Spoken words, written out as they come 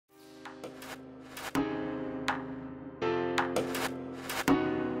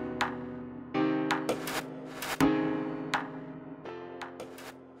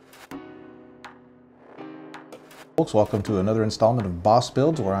Folks, welcome to another installment of Boss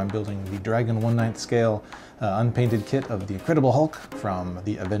Builds, where I'm building the Dragon 1/9 scale unpainted kit of the Incredible Hulk from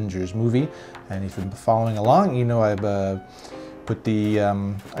the Avengers movie. And if you've been following along, you know I've put the,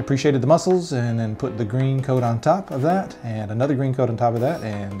 I appreciated the muscles and then put the green coat on top of that and another green coat on top of that,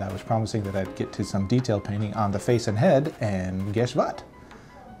 and I was promising that I'd get to some detail painting on the face and head, and guess what?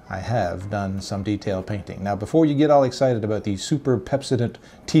 I have done some detail painting. Now, before you get all excited about the super Pepsodent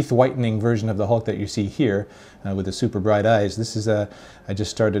teeth whitening version of the Hulk that you see here with the super bright eyes, this is I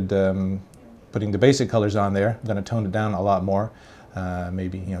just started putting the basic colors on there. I'm going to tone it down a lot more.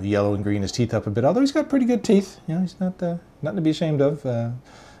 Maybe, you know, yellow and green his teeth up a bit, although he's got pretty good teeth. You know, he's not nothing to be ashamed of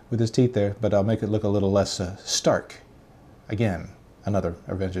with his teeth there, but I'll make it look a little less stark. Again, another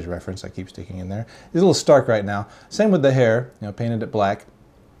Avengers reference I keep sticking in there. He's a little stark right now. Same with the hair, you know, painted it black.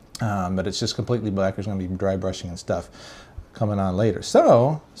 But it's just completely black. There's going to be dry brushing and stuff coming on later.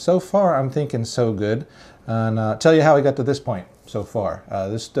 So far I'm thinking so good. And I'll tell you how I got to this point so far.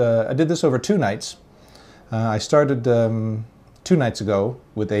 I did this over 2 nights. I started 2 nights ago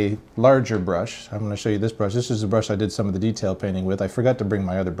with a larger brush. I'm going to show you this brush. This is the brush I did some of the detail painting with. I forgot to bring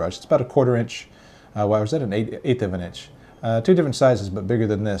my other brush. It's about a 1/4 inch. Well, was that an eighth of an inch? 2 different sizes, but bigger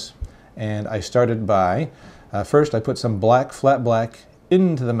than this. And I started by, first I put some black, flat black,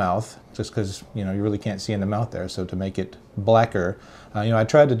 into the mouth, just because, you know, you really can't see in the mouth there, so to make it blacker. You know, I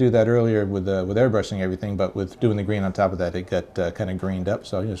tried to do that earlier with airbrushing everything, but with doing the green on top of that, it got kind of greened up,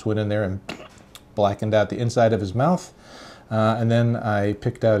 so I just went in there and blackened out the inside of his mouth, and then I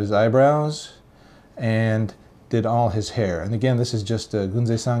picked out his eyebrows and did all his hair. And again, this is just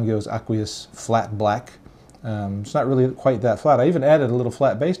Gunze Sangyo's Aqueous Flat Black. It's not really quite that flat. I even added a little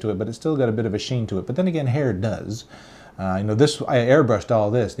flat base to it, but it's still got a bit of a sheen to it. But then again, hair does. You know, this, I airbrushed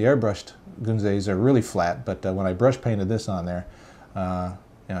all this. The airbrushed Gunzes are really flat, but when I brush painted this on there,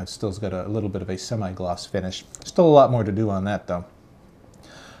 you know, it still's got a little bit of a semi-gloss finish. Still a lot more to do on that, though.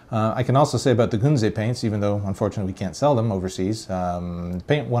 I can also say about the Gunze paints, even though unfortunately we can't sell them overseas, the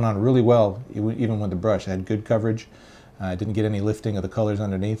paint went on really well, even with the brush. I had good coverage. I didn't get any lifting of the colors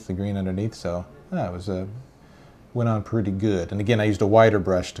underneath, the green underneath, so it was went on pretty good. And again, I used a wider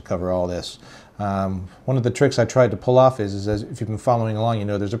brush to cover all this. One of the tricks I tried to pull off is as if you've been following along, you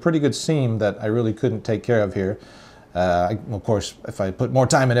know there's a pretty good seam that I really couldn't take care of here. Of course, if I put more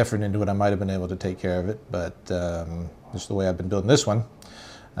time and effort into it, I might have been able to take care of it, but just the way I've been building this one,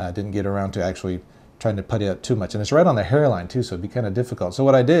 I didn't get around to actually trying to putty out too much. And it's right on the hairline too, so it'd be kind of difficult. So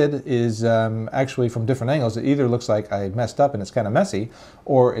what I did is actually from different angles, it either looks like I messed up and it's kind of messy,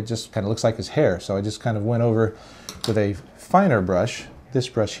 or it just kind of looks like his hair. So I just kind of went over with a finer brush, this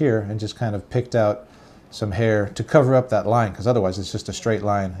brush here, and just kind of picked out some hair to cover up that line, because otherwise it's just a straight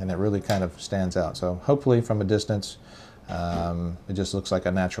line and it really kind of stands out. So hopefully from a distance it just looks like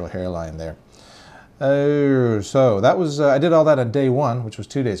a natural hairline there. So that was, I did all that on day 1, which was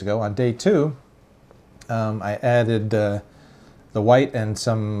 2 days ago. On day 2, I added the white and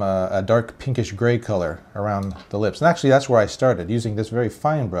some a dark pinkish gray color around the lips. And actually that's where I started. Using this very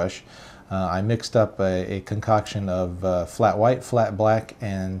fine brush, I mixed up a concoction of flat white, flat black,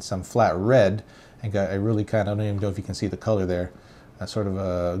 and some flat red, and got a really kind of, I don't even know if you can see the color there, sort of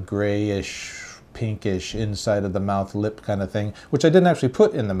a grayish, pinkish inside of the mouth lip kind of thing, which I didn't actually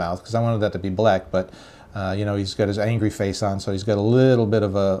put in the mouth because I wanted that to be black, but you know, he's got his angry face on, so he's got a little bit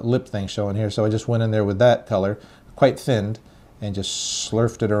of a lip thing showing here, so I just went in there with that color, quite thinned, and just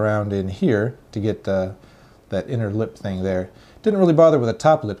slurfed it around in here to get that inner lip thing there. Didn't really bother with the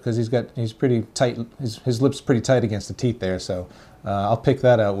top lip because he's pretty tight, his lip's pretty tight against the teeth there, so I'll pick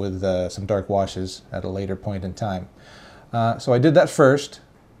that out with some dark washes at a later point in time. So I did that first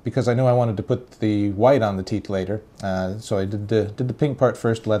because I knew I wanted to put the white on the teeth later, so I did the pink part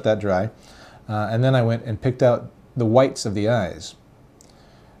first to let that dry, and then I went and picked out the whites of the eyes,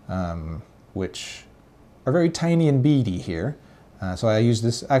 which are very tiny and beady here. So I used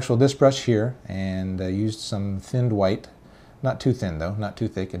this brush here, and I used some thinned white. Not too thin though, not too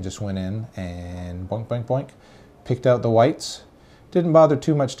thick, and just went in and boink, boink, boink, picked out the whites. Didn't bother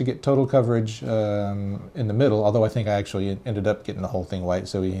too much to get total coverage in the middle, although I think I actually ended up getting the whole thing white,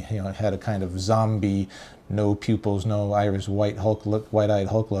 so he, you know, had a kind of zombie, no pupils, no iris, white Hulk look, white-eyed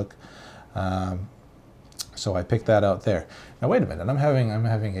Hulk look. So I picked that out there. Now wait a minute, I'm having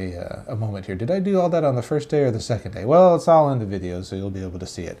a moment here. Did I do all that on the first day or the second day? Well, it's all in the video, so you'll be able to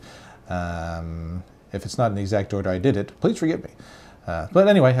see it. If it's not in the exact order I did it, please forgive me. But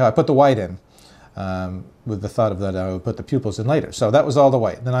anyway, I put the white in with the thought of that I would put the pupils in later. So that was all the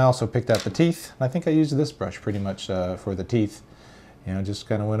white. Then I also picked out the teeth. I think I used this brush pretty much for the teeth. You know, just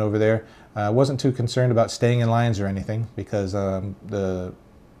kind of went over there. I wasn't too concerned about staying in lines or anything because the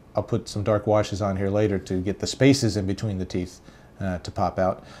I'll put some dark washes on here later to get the spaces in between the teeth to pop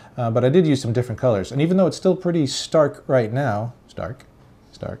out. But I did use some different colors. And even though it's still pretty stark right now, it's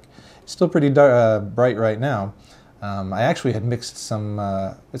still pretty bright right now, I actually had mixed some,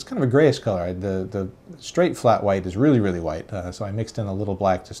 it's kind of a grayish color. The straight flat white is really, really white. So I mixed in a little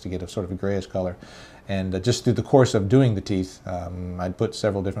black just to get a sort of a grayish color. And just through the course of doing the teeth, I'd put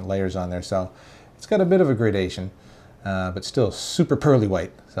several different layers on there. So it's got a bit of a gradation, but still super pearly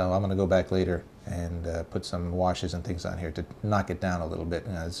white. So I'm going to go back later and put some washes and things on here to knock it down a little bit.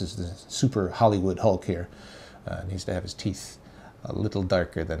 This is the super Hollywood Hulk here. Needs to have his teeth a little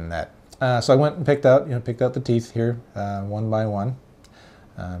darker than that. So I went and picked out the teeth here one by one.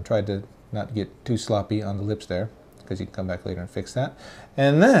 Tried to not get too sloppy on the lips there, because you can come back later and fix that.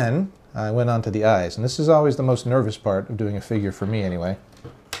 And then I went on to the eyes. And this is always the most nervous part of doing a figure, for me anyway,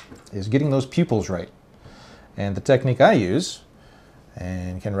 is getting those pupils right. And the technique I use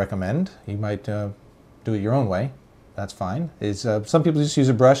and can recommend, you might do it your own way, that's fine, is some people just use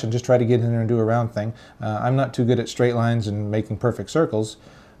a brush and just try to get in there and do a round thing. I'm not too good at straight lines and making perfect circles,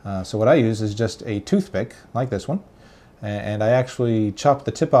 so what I use is just a toothpick, like this one, and I actually chopped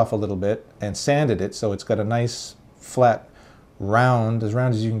the tip off a little bit and sanded it so it's got a nice flat round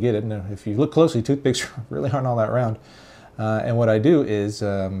as you can get it. And if you look closely, toothpicks really aren't all that round. And what I do is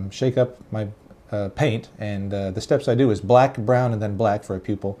shake up my paint, and the steps I do is black, brown, and then black for a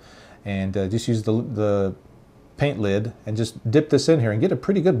pupil, and just use the paint lid and just dip this in here and get a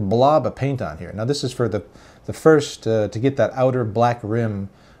pretty good blob of paint on here. Now this is for the first, to get that outer black rim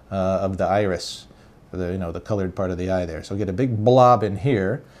of the iris, the colored part of the eye there. So get a big blob in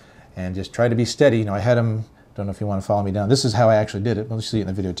here and just try to be steady. I had them, don't know if you want to follow me down. This is how I actually did it. We'll see it in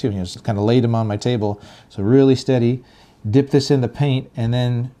the video too. Just kind of laid them on my table. So really steady. Dip this in the paint and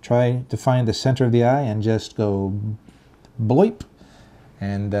then try to find the center of the eye and just go bloip.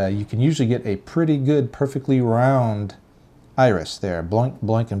 And you can usually get a pretty good, perfectly round iris there. Blink,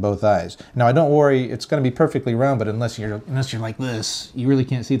 blink in both eyes. Now, don't worry, it's going to be perfectly round, but unless you're like this, you really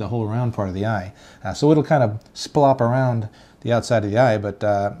can't see the whole round part of the eye. So it'll kind of splop around the outside of the eye, but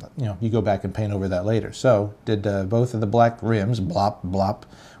you go back and paint over that later. So did both of the black rims, blop, blop,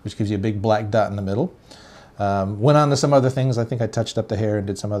 which gives you a big black dot in the middle. Went on to some other things. I think I touched up the hair and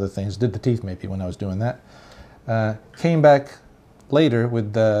did some other things. Did the teeth maybe when I was doing that. Came back later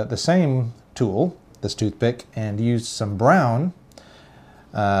with the same tool, this toothpick, and used some brown,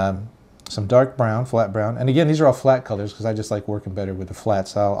 some dark brown, flat brown. And again, these are all flat colors because I just like working better with the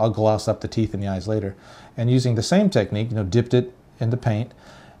flats. I'll gloss up the teeth and the eyes later. And using the same technique, dipped it in the paint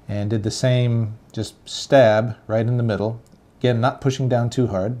and did the same, just stab right in the middle. Again, not pushing down too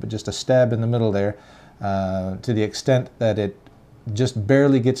hard, but just a stab in the middle there. To the extent that it just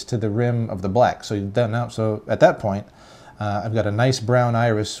barely gets to the rim of the black. So at that point, I've got a nice brown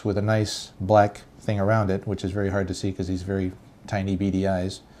iris with a nice black thing around it, which is very hard to see because these very tiny beady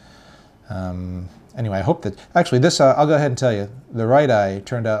eyes. Anyway, I hope that, actually this, I'll go ahead and tell you, the right eye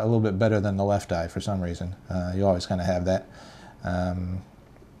turned out a little bit better than the left eye for some reason. You always kind of have that.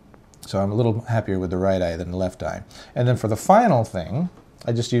 So I'm a little happier with the right eye than the left eye. And then for the final thing,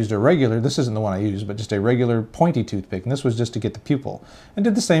 I just used a regular, this isn't the one I used, but just a regular pointy toothpick, and this was just to get the pupil. And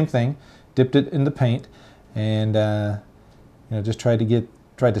did the same thing, dipped it in the paint, and just tried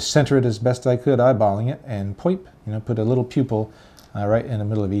to center it as best I could, eyeballing it, and poip, put a little pupil right in the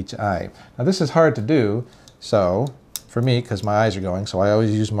middle of each eye. Now this is hard to do, so for me, because my eyes are going, so I always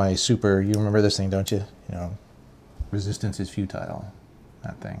use my super, you remember this thing, don't you? Resistance is futile,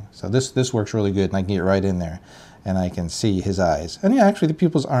 that thing. So this works really good, and I can get right in there. And I can see his eyes. And yeah, actually the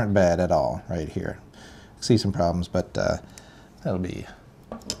pupils aren't bad at all right here. See some problems, but that'll be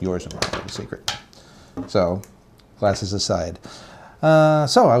yours and mine, the secret. So, glasses aside.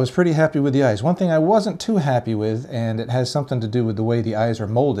 So I was pretty happy with the eyes. One thing I wasn't too happy with, and it has something to do with the way the eyes are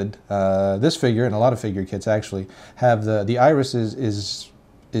molded. This figure, and a lot of figure kits actually, have the iris is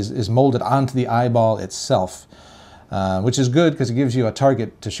molded onto the eyeball itself, which is good because it gives you a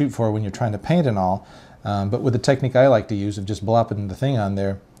target to shoot for when you're trying to paint and all. But with the technique I like to use of just blopping the thing on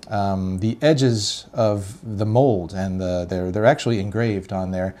there, the edges of the mold, and they're actually engraved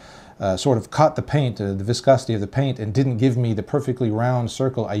on there, sort of caught the paint, the viscosity of the paint, and didn't give me the perfectly round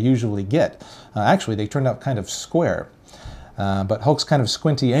circle I usually get. Actually, they turned out kind of square. But Hulk's kind of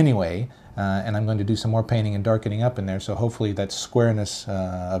squinty anyway, and I'm going to do some more painting and darkening up in there, so hopefully that squareness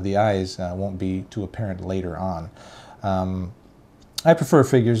of the eyes won't be too apparent later on. I prefer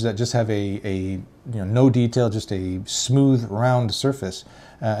figures that just have no detail, just a smooth, round surface.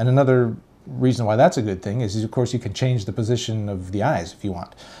 And another reason why that's a good thing is, of course, you can change the position of the eyes if you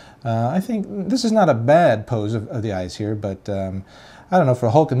want. I think this is not a bad pose of the eyes here, but I don't know, for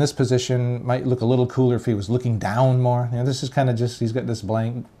Hulk in this position, might look a little cooler if he was looking down more. You know, this is kind of just, he's got this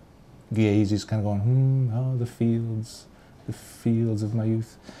blank gaze. He's kind of going, oh, the fields of my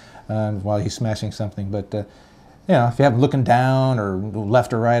youth, while he's smashing something. But, you know, if you have him looking down or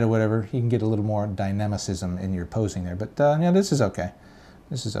left or right or whatever, you can get a little more dynamicism in your posing there. But, yeah, this is okay.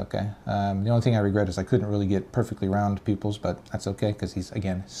 This is okay. The only thing I regret is I couldn't really get perfectly round pupils, but that's okay because he's,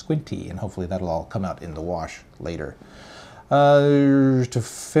 again, squinty, and hopefully that'll all come out in the wash later. To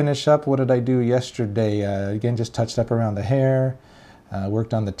finish up, what did I do yesterday? Again, just touched up around the hair,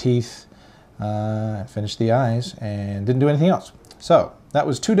 worked on the teeth, finished the eyes, and didn't do anything else. So that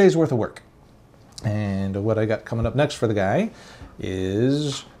was 2 days worth of work. And what I got coming up next for the guy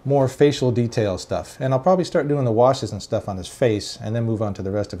is more facial detail stuff. And I'll probably start doing the washes and stuff on his face and then move on to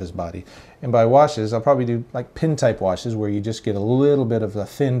the rest of his body. And by washes, I'll probably do like pin type washes where you just get a little bit of a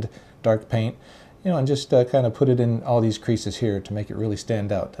thinned dark paint, you know, and just kind of put it in all these creases here to make it really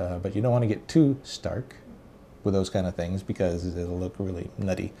stand out. But you don't want to get too stark with those kind of things because it'll look really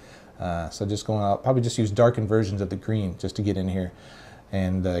nutty. So just going out, probably just use darkened versions of the green just to get in here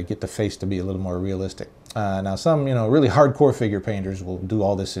and get the face to be a little more realistic. Now some, you know, really hardcore figure painters will do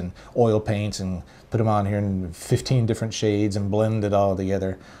all this in oil paints and put them on here in 15 different shades and blend it all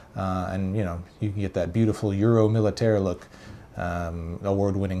together. And, you know, you can get that beautiful Euro militaire look.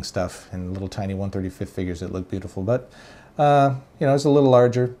 Award-winning stuff and little tiny 1/35 figures that look beautiful, but you know, it's a little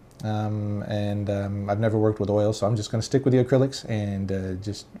larger, and I've never worked with oil, so I'm just going to stick with the acrylics and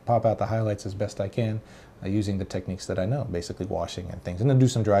just pop out the highlights as best I can using the techniques that I know, basically washing and things, and then do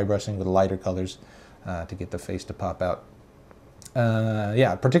some dry brushing with lighter colors to get the face to pop out.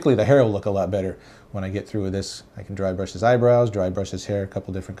 Yeah, particularly the hair will look a lot better when I get through with this. I can dry brush his eyebrows, dry brush his hair, a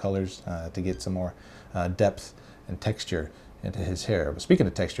couple different colors to get some more depth and texture into his hair. But speaking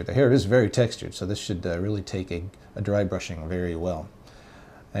of texture, the hair is very textured, so this should really take a dry brushing very well.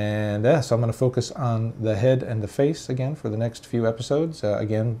 And so I'm going to focus on the head and the face again for the next few episodes.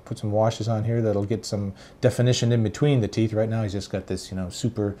 Again, put some washes on here that'll get some definition in between the teeth. Right now he's just got this, you know,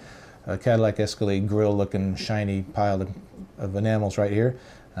 super Cadillac Escalade grill looking shiny pile of enamels right here.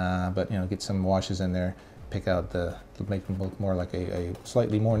 But, you know, get some washes in there, pick out to make them look more like a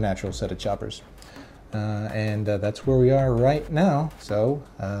slightly more natural set of choppers. And that's where we are right now. So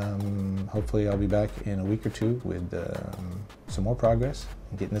hopefully I'll be back in a week or two with some more progress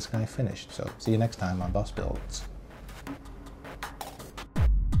and getting this guy finished. So see you next time on Boss Builds.